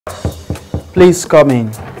Please come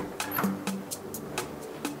in.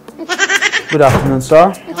 Good afternoon,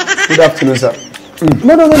 sir. Good afternoon, sir.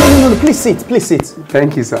 No. Please sit. Please sit.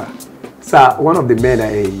 Thank you, sir. Sir, one of the men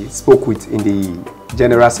I spoke with in the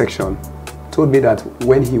general section told me that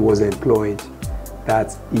when he was employed,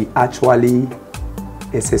 that he actually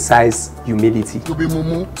exercised humility. To be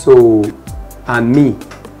mumu. So, and me,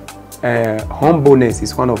 humbleness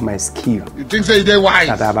is one of my skills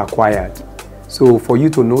that I've acquired. So, for you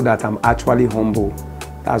to know that I'm actually humble,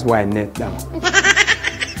 that's why I knelt down.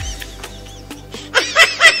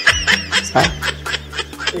 Sir?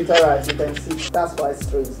 It's alright, you can sit. That's why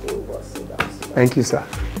straight over. Sit down. Thank you, sir.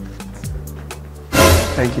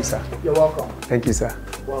 Thank you, sir. You're welcome. Thank you, sir.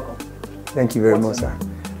 Welcome. Thank you very much, sir.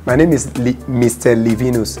 My name is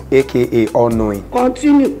Mr.Livinus, aka All Knowing.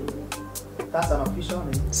 Continue. That's an official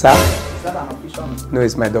name. Sir? Is that an official name? No,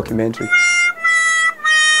 it's my documentary.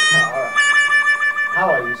 Alright. How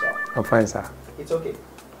are you, sir? I'm fine, sir. It's okay.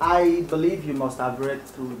 I believe you must have read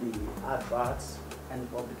through the adverts and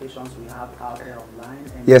publications we have out there online.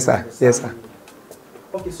 And yes, sir. Yes, sir.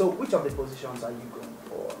 Okay, so which of the positions are you going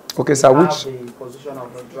for? Okay, sir. Which? The position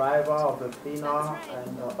of the driver, of the cleaner,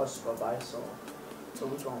 and a supervisor. So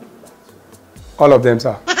which one would you like to? All of them,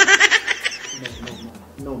 sir.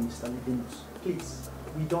 No, Mr. Livinus. Please,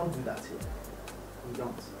 we don't do that here. We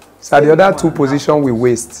don't. Sir, the other two positions we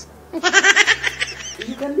waste.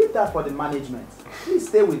 You can leave that for the management. Please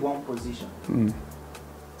stay with one position.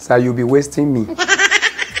 Sir, you'll be wasting me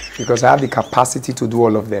because I have the capacity to do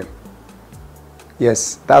all of them.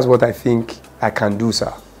 Yes, that's what I think I can do,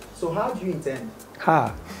 sir. So how do you intend?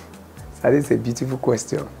 Sir, this is a beautiful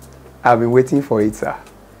question. I've been waiting for it, sir.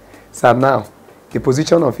 Sir, now, the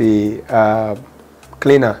position of a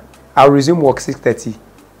cleaner, I'll resume work 6:30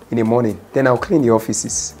 in the morning. Then I'll clean the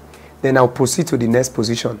offices. Then I'll proceed to the next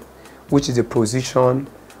position, which is the position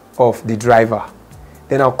of the driver.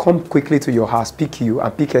 Then I'll come quickly to your house, pick you,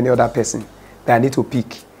 and pick any other person that I need to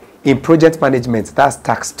pick. In project management, that's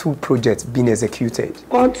task 2 projects being executed.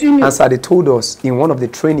 Continue. And sir, they told us in one of the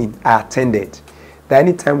training I attended that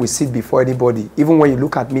anytime we sit before anybody, even when you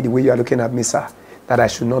look at me the way you are looking at me, sir, that I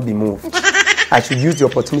should not be moved. I should use the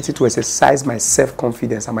opportunity to exercise my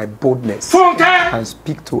self-confidence and my boldness and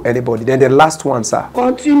speak to anybody. Then the last one, sir,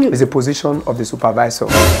 is the position of the supervisor.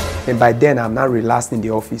 And by then, I'm not relaxed in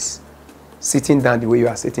the office, sitting down the way you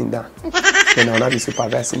are sitting down. Then I'll not be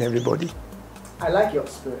supervising everybody. I like your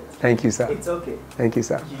spirit. Thank you, sir. It's okay. Thank you,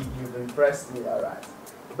 sir. You've impressed me, all right.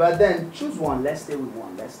 But then choose one. Let's stay with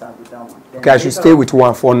one. Let's start with that one. Then okay, I should stay with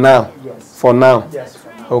one for now. Yes. For now. Yes, for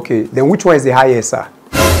now. Okay. Then which one is the highest, sir?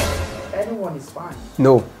 Anyone is fine.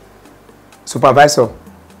 No. Supervisor.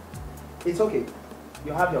 It's okay.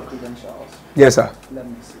 You have your credentials. Yes, sir. Let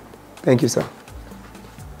me see. Thank you, sir.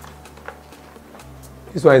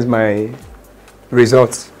 This one is my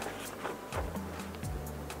results.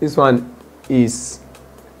 This one is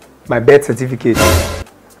my birth certificate.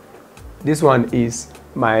 This one is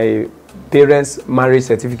my parents' marriage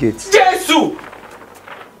certificate. Jesus!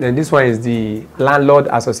 Then this one is the landlord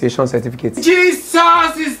association certificate.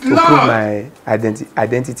 Jesus is to Lord! prove my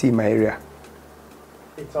identity in my area.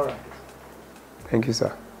 It's all right. Thank you,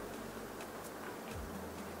 sir.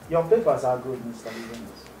 Your papers are good, Mr. Livinus.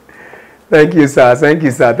 Thank you, sir. Thank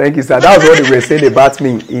you, sir. Thank you, sir. That was what they were saying about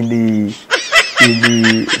me in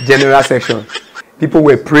the general section. People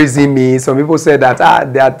were praising me. Some people said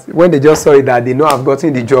that when they just saw it, that they know I've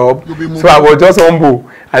gotten the job. So I was just humble.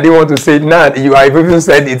 I didn't want to say it. Now you have even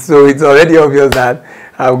said it, so it's already obvious that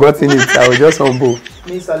I've gotten it. I was just humble.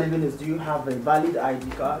 Mr. Livinus, do you have a valid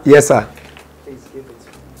ID card? Yes, sir. Please give it to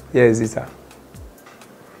me. Yes, yes, sir.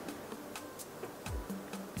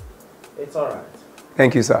 It's all right.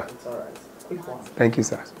 Thank you, sir. It's all right. Quick one. Thank you,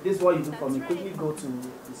 sir. This is what you do for me. Quickly go to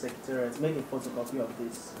the secretariat, make a photocopy of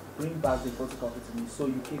this, bring back the photocopy to me, so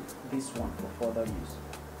you keep this one for further use.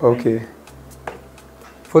 Okay.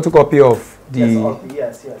 Photocopy of the...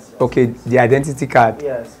 Yes. Okay, the identity card.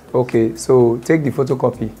 Yes. Okay, so take the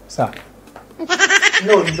photocopy, sir.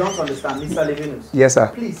 No, you don't understand, Mr. Livinus. Yes,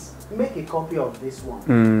 sir. Please, make a copy of this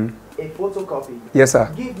one. A photocopy. Yes,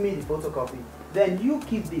 sir. Give me the photocopy. Then you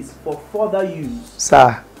keep this for further use.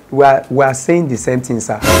 Sir, we are saying the same thing,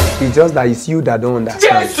 sir. It's just that it's you that don't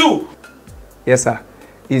understand. Jesus! Yes, sir.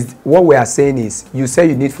 What we are saying is, you say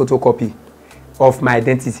you need photocopy of my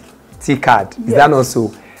identity card. Is that not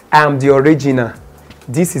so? I am the original.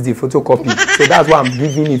 This is the photocopy. So that's why I'm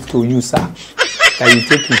giving it to you, sir. That you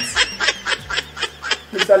take it.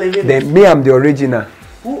 Mr. Livinus. Then me, I'm the original.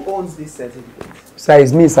 Who owns this certificate? Sir,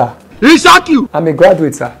 it's me, sir. He shot you! I'm a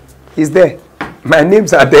graduate, sir. It's there. My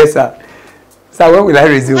names are there, sir. Sir, when will I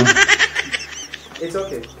resume? It's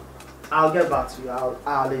okay. I'll get back to you.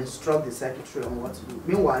 I'll instruct the secretary on what to do.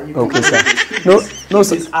 Meanwhile, you Okay, can sir. No,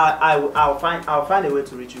 sir. I'll find a way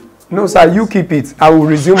to reach you. No, sir. You keep it. I will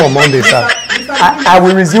resume on Monday, sir. I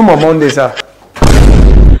will resume on Monday, sir.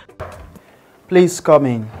 Please come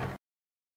in.